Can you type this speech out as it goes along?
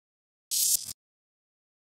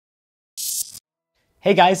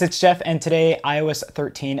Hey guys, it's Jeff, and today iOS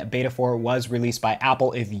 13 Beta 4 was released by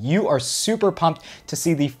Apple. If you are super pumped to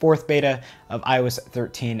see the fourth beta of iOS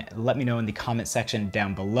 13, let me know in the comment section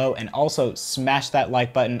down below, and also smash that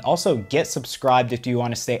like button. Also get subscribed if you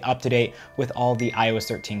want to stay up to date with all the iOS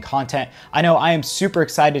 13 content. I know I am super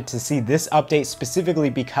excited to see this update specifically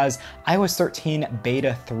because iOS 13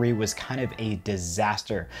 Beta 3 was kind of a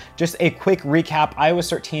disaster. Just a quick recap, iOS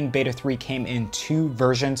 13 Beta 3 came in two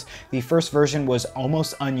versions. The first version was almost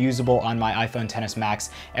unusable on my iPhone XS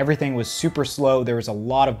Max. Everything was super slow, there was a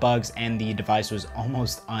lot of bugs, and the device was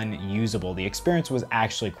almost unusable. The experience was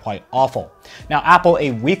actually quite awful. Now, Apple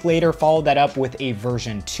a week later followed that up with a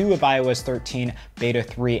version 2 of iOS 13 Beta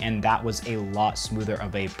 3, and that was a lot smoother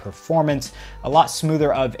of a performance, a lot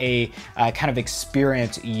smoother of a kind of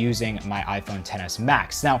experience using my iPhone XS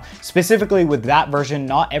Max. Now, specifically with that version,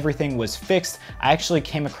 not everything was fixed. I actually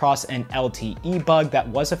came across an LTE bug that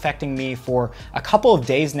was affecting me for a couple of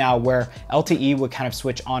days now, where LTE would kind of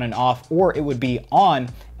switch on and off, or it would be on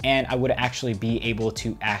and I would actually be able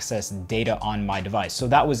to access data on my device. So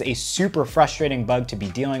that was a super frustrating bug to be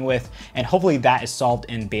dealing with, and hopefully that is solved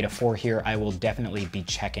in Beta 4 here. I will definitely be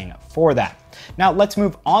checking for that. Now let's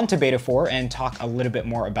move on to Beta 4 and talk a little bit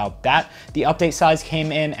more about that. The update size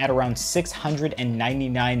came in at around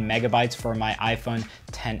 699 megabytes for my iPhone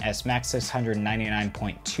XS Max,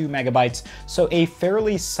 699.2 megabytes. So a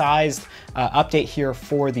fairly sized update here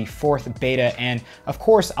for the fourth beta. And of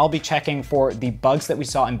course, I'll be checking for the bugs that we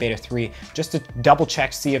saw in Beta 3 just to double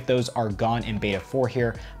check, see if those are gone in Beta 4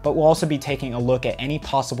 here. But we'll also be taking a look at any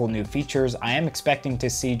possible new features. I am expecting to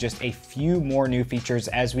see just a few more new features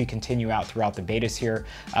as we continue out throughout the betas here,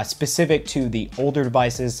 specific to the older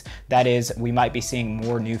devices. That is, we might be seeing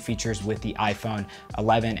more new features with the iPhone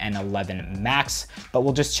 11 and 11 Max, but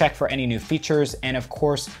we'll just check for any new features, and of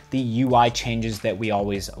course the UI changes that we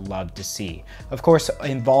always love to see. Of course,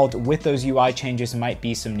 involved with those UI changes might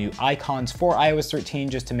be some new icons for iOS 13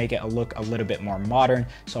 just to make it look a little bit more modern,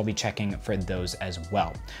 so I'll be checking for those as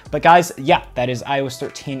well. But guys, yeah, that is iOS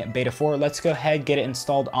 13 Beta 4. Let's go ahead, get it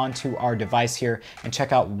installed onto our device here, and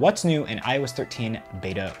check out what's new in iOS 13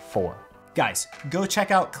 Beta 4. Guys, go check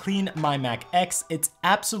out CleanMyMac X. It's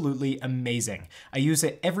absolutely amazing. I use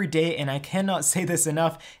it every day, and I cannot say this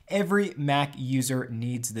enough. Every Mac user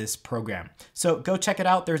needs this program. So go check it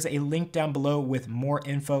out. There's a link down below with more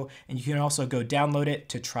info, and you can also go download it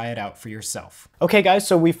to try it out for yourself. Okay guys,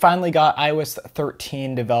 so we finally got iOS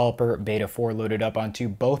 13 Developer Beta 4 loaded up onto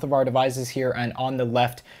both of our devices here, and on the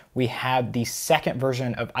left, we have the second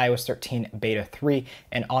version of iOS 13 Beta 3,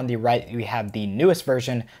 and on the right, we have the newest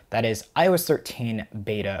version, that is iOS 13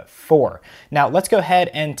 Beta 4. Now, let's go ahead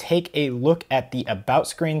and take a look at the About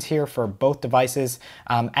screens here for both devices.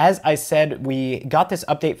 As I said, we got this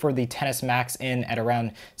update for the XS Max in at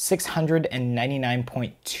around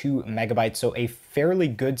 699.2 megabytes, so a fairly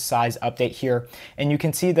good size update here, and you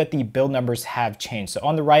can see that the build numbers have changed. So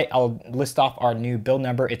on the right, I'll list off our new build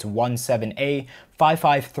number. It's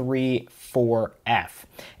 17A5534F.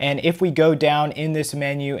 And if we go down in this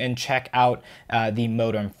menu and check out the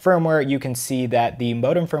modem firmware, you can see that the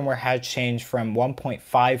modem firmware has changed from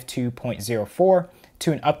 1.52.04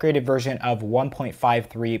 to an upgraded version of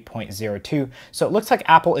 1.53.02. So it looks like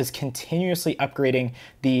Apple is continuously upgrading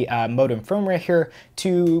the modem firmware here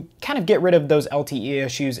to kind of get rid of those LTE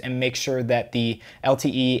issues and make sure that the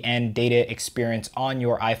LTE and data experience on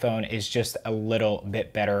your iPhone is just a little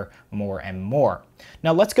bit better more and more.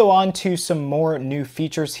 Now let's go on to some more new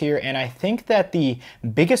features here, and I think that the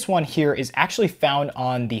biggest one here is actually found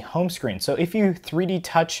on the home screen. So if you 3D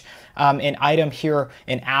touch an item here,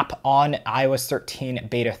 an app on iOS 13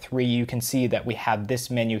 Beta 3, you can see that we have this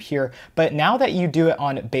menu here. But now that you do it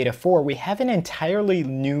on Beta 4, we have an entirely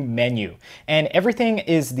new menu, and everything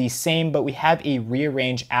is the same, but we have a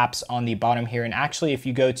rearrange apps on the bottom here. And actually, if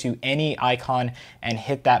you go to any icon and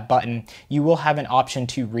hit that button, you will have an option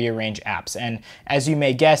to rearrange apps. And as you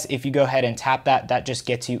may guess, if you go ahead and tap that, that just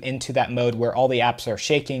gets you into that mode where all the apps are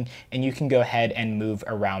shaking, and you can go ahead and move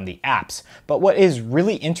around the apps. But what is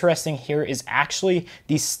really interesting here is actually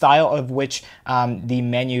the style of which the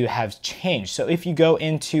menu has changed. So if you go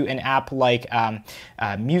into an app like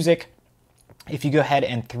music, if you go ahead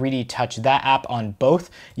and 3D touch that app on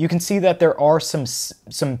both, you can see that there are some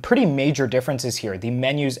pretty major differences here. The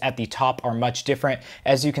menus at the top are much different.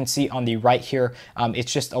 As you can see on the right here,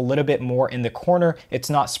 it's just a little bit more in the corner. It's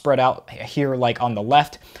not spread out here like on the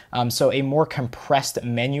left. So a more compressed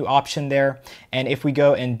menu option there. And if we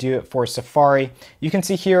go and do it for Safari, you can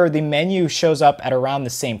see here the menu shows up at around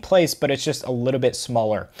the same place, but it's just a little bit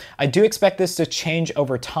smaller. I do expect this to change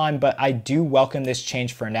over time, but I do welcome this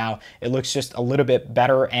change for now. It looks just just a little bit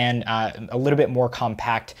better and a little bit more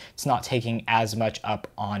compact. It's not taking as much up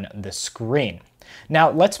on the screen.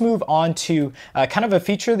 Now let's move on to kind of a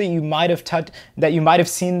feature that you might have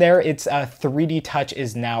seen there. It's 3D Touch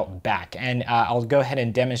is now back, and I'll go ahead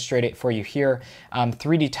and demonstrate it for you here.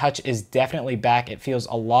 3D Touch is definitely back. It feels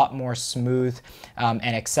a lot more smooth and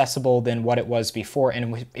accessible than what it was before.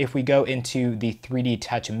 And if we go into the 3D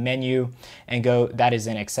Touch menu and that is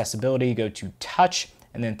in accessibility, go to Touch,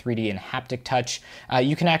 and then 3D and haptic touch,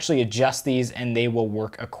 you can actually adjust these and they will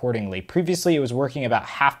work accordingly. Previously it was working about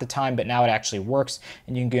half the time, but now it actually works,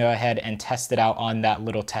 and you can go ahead and test it out on that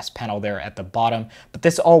little test panel there at the bottom. But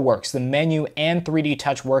this all works. The menu and 3D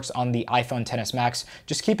touch works on the iPhone XS Max.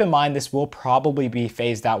 Just keep in mind this will probably be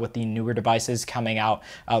phased out with the newer devices coming out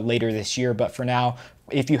later this year, but for now,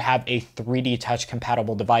 if you have a 3D Touch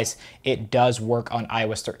compatible device, it does work on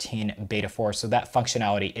iOS 13 Beta 4, so that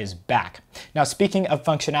functionality is back. Now, speaking of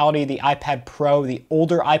functionality, the iPad Pro, the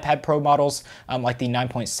older iPad Pro models, like the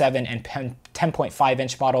 9.7 and 10.5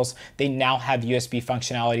 inch models, they now have USB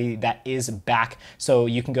functionality that is back, so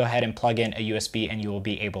you can go ahead and plug in a USB and you will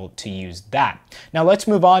be able to use that. Now let's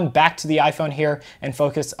move on back to the iPhone here and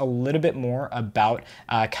focus a little bit more about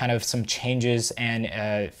kind of some changes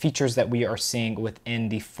and features that we are seeing within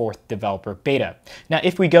the 4th developer beta. Now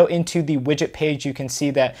if we go into the widget page, you can see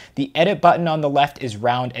that the edit button on the left is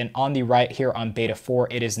round, and on the right here on beta 4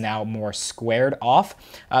 it is now more squared off,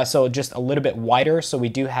 so just a little bit wider. So we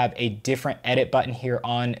do have a different edit button here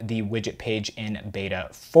on the widget page in beta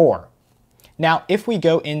 4. Now, if we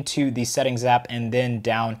go into the settings app and then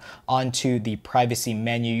down onto the privacy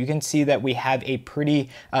menu, you can see that we have a pretty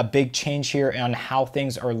big change here on how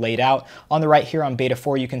things are laid out. On the right here on beta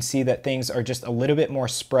 4, you can see that things are just a little bit more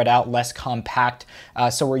spread out, less compact.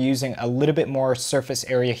 So we're using a little bit more surface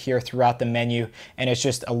area here throughout the menu, and it's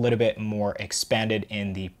just a little bit more expanded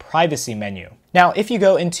in the privacy menu. Now, if you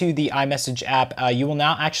go into the iMessage app, you will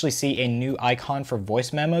now actually see a new icon for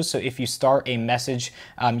voice memos. So if you start a message,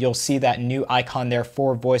 you'll see that new icon there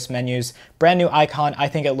for voice menus. Brand new icon. I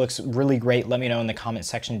think it looks really great. Let me know in the comment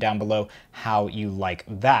section down below how you like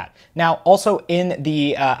that. Now, also in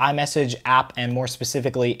the iMessage app, and more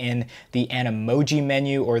specifically in the Animoji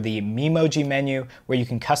menu or the Memoji menu, where you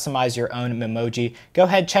can customize your own Memoji, go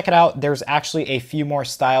ahead, check it out. There's actually a few more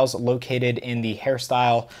styles located in the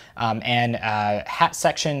hairstyle and hat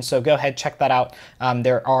section, so go ahead, check that out.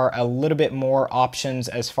 There are a little bit more options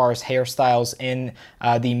as far as hairstyles in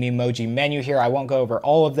the Memoji menu here. I won't go over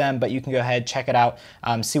all of them, but you can go ahead, check it out,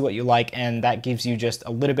 see what you like, and that gives you just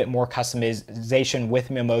a little bit more customization with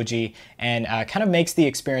Memoji, and kind of makes the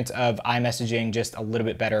experience of iMessaging just a little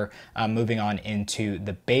bit better moving on into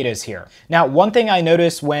the betas here. Now, one thing I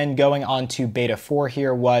noticed when going on to beta 4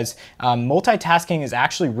 here was multitasking is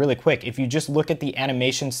actually really quick. If you just look at the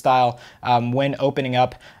animation style when opening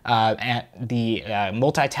up at the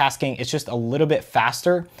multitasking, it's just a little bit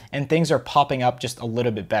faster and things are popping up just a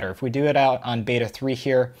little bit better. If we do it out on beta 3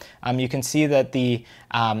 here, you can see that the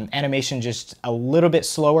animation just a little bit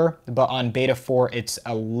slower, but on beta 4 it's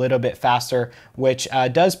a little bit faster, which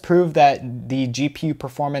does prove that the GPU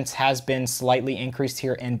performance has been slightly increased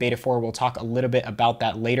here in beta 4. We'll talk a little bit about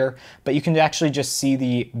that later, but you can actually just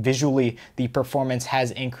see visually the performance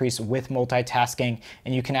has increased with multitasking,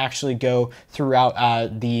 and you can actually go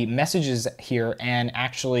throughout the messages here and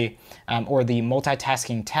actually or the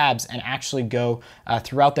multitasking tabs and actually go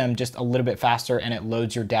throughout them just a little bit faster, and it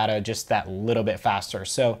loads your data just that little bit faster.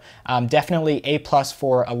 So definitely A+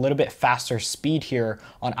 for a little bit faster speed here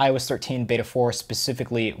on iOS 13 beta 4,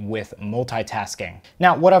 specifically with multitasking.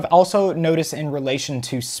 Now, what I've also noticed in relation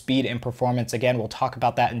to speed and performance, again, we'll talk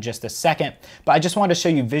about that in just a second, but I just wanted to show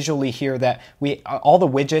you visually here that all the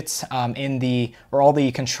widgets all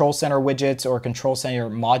the control center widgets or control center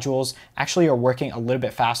modules actually are working a little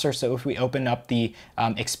bit faster. So if we open up the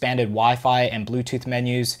expanded Wi-Fi and Bluetooth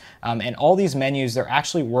menus and all these menus, they're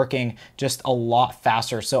actually working just a lot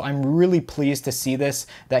faster. So I'm really pleased to see this,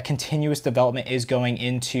 that continuous development is going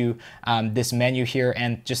into this menu here,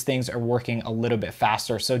 and just things are working a little bit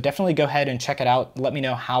faster. So definitely go ahead and check it out. Let me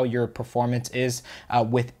know how your performance is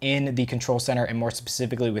within the control center, and more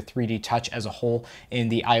specifically with 3D Touch as a whole in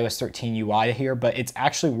the iOS 13 UI here, but it's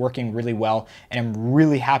actually working really well, and I'm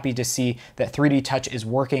really happy to see that 3D Touch is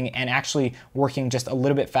working, and actually working just a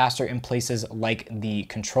little bit faster in places like the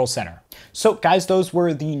control center. So guys, those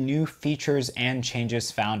were the new new features and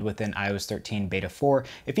changes found within iOS 13 Beta 4.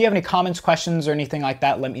 If you have any comments, questions, or anything like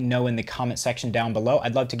that, let me know in the comment section down below.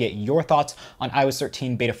 I'd love to get your thoughts on iOS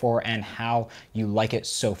 13 Beta 4 and how you like it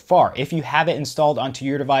so far. If you have it installed onto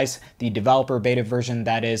your device, the developer beta version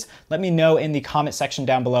that is, let me know in the comment section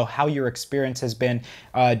down below how your experience has been.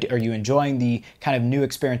 Are you enjoying the kind of new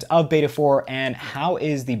experience of Beta 4, and how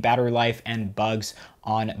is the battery life and bugs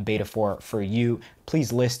on Beta 4 for you?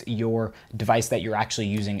 Please list your device that you're actually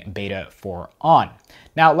using Beta 4 on.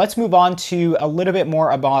 Now let's move on to a little bit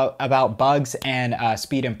more about bugs and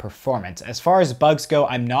speed and performance. As far as bugs go,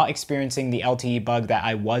 I'm not experiencing the LTE bug that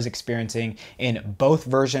I was experiencing in both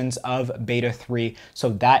versions of Beta 3, so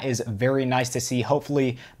that is very nice to see.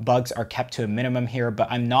 Hopefully bugs are kept to a minimum here, but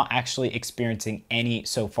I'm not actually experiencing any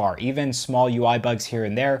so far. Even small UI bugs here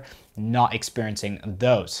and there, not experiencing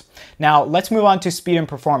those. Now let's move on to speed and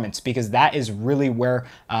performance, because that is really where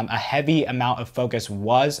a heavy amount of focus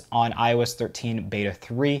was on iOS 13 Beta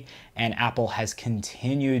 3, and Apple has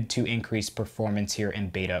continued to increase performance here in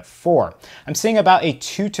Beta 4. I'm seeing about a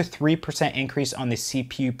 2 to 3% increase on the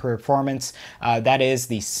CPU performance. That is,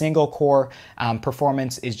 the single core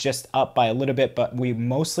performance is just up by a little bit, but we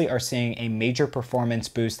mostly are seeing a major performance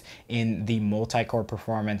boost in the multi-core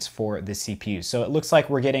performance for the CPU. So it looks like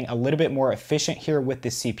we're getting a little bit more efficient here with the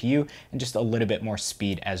CPU and just a little bit more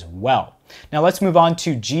speed as well. Now let's move on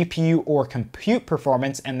to GPU or compute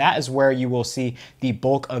performance, and that is where you will see the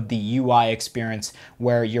bulk of the UI experience,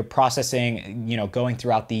 where you're processing, going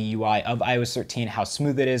throughout the UI of iOS 13, how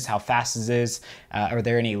smooth it is, how fast it is, are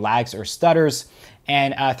there any lags or stutters.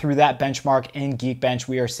 And through that benchmark in Geekbench,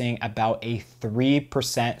 we are seeing about a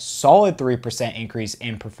 3%, solid 3% increase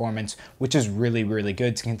in performance, which is really, really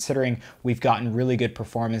good considering we've gotten really good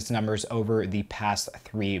performance numbers over the past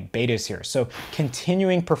 3 betas here. So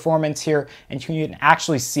continuing performance here, and you can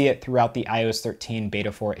actually see it throughout the iOS 13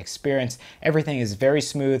 Beta 4 experience. Everything is very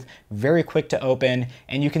smooth, very quick to open,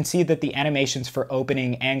 and you can see that the animations for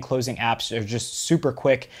opening and closing apps are just super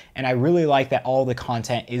quick. And I really like that all the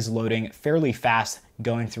content is loading fairly fast,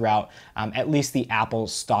 going throughout at least the Apple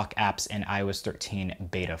stock apps in iOS 13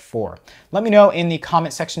 Beta 4. Let me know in the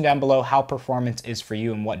comment section down below how performance is for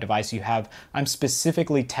you and what device you have. I'm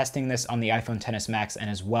specifically testing this on the iPhone XS Max and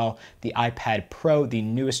as well the iPad Pro, the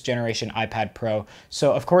newest generation iPad Pro.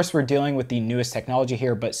 So of course we're dealing with the newest technology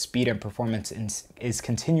here, but speed and performance is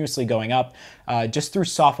continuously going up just through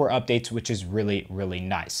software updates, which is really, really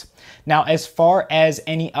nice. Now, as far as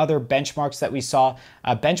any other benchmarks that we saw,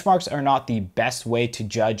 benchmarks are not the best way to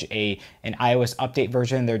judge an iOS update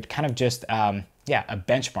version. They're kind of just a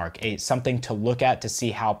benchmark, something to look at to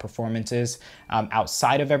see how performance is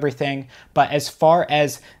outside of everything. But as far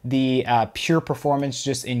as the pure performance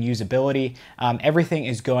just in usability, everything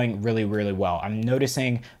is going really, really well. I'm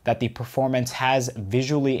noticing that the performance has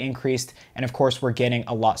visually increased, and of course we're getting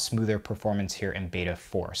a lot smoother performance here in Beta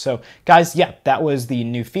 4. So guys, yeah, that was the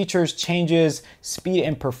new features, changes, speed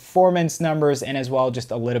and performance numbers, and as well just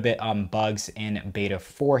a little bit on bugs in Beta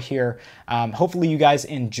 4 here. Hopefully you guys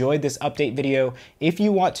enjoyed this update video. If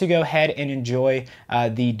you want to go ahead and enjoy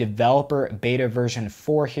the developer beta version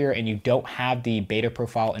 4 here, and you don't have the beta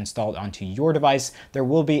profile installed onto your device, there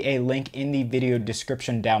will be a link in the video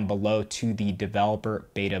description down below to the developer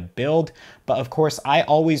beta build. But of course, I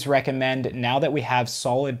always recommend, now that we have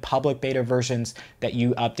solid public beta versions, that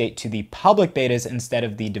you update to the public betas instead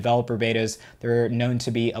of the developer betas. They're known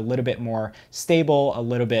to be a little bit more stable, a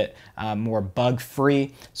little bit more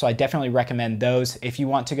bug-free. So I definitely recommend those. If you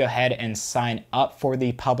want to go ahead and sign up for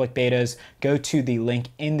the public betas, go to the link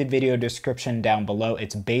in the video description down below.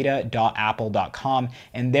 It's beta.apple.com,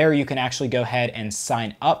 and there you can actually go ahead and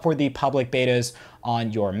sign up for the public betas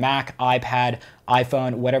on your Mac, iPad,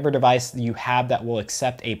 iPhone, whatever device you have that will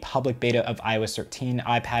accept a public beta of iOS 13,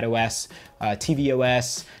 iPadOS,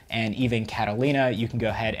 tvOS, and even Catalina. You can go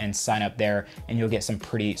ahead and sign up there and you'll get some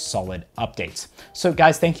pretty solid updates. So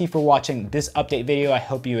guys, thank you for watching this update video. I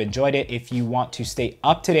hope you enjoyed it. If you want to stay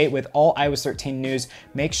up to date with all iOS 13 news,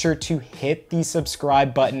 make sure to hit the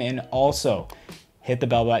subscribe button and also hit the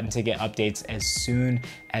bell button to get updates as soon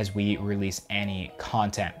as we release any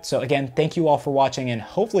content. So again, thank you all for watching, and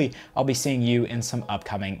hopefully I'll be seeing you in some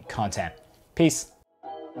upcoming content. Peace.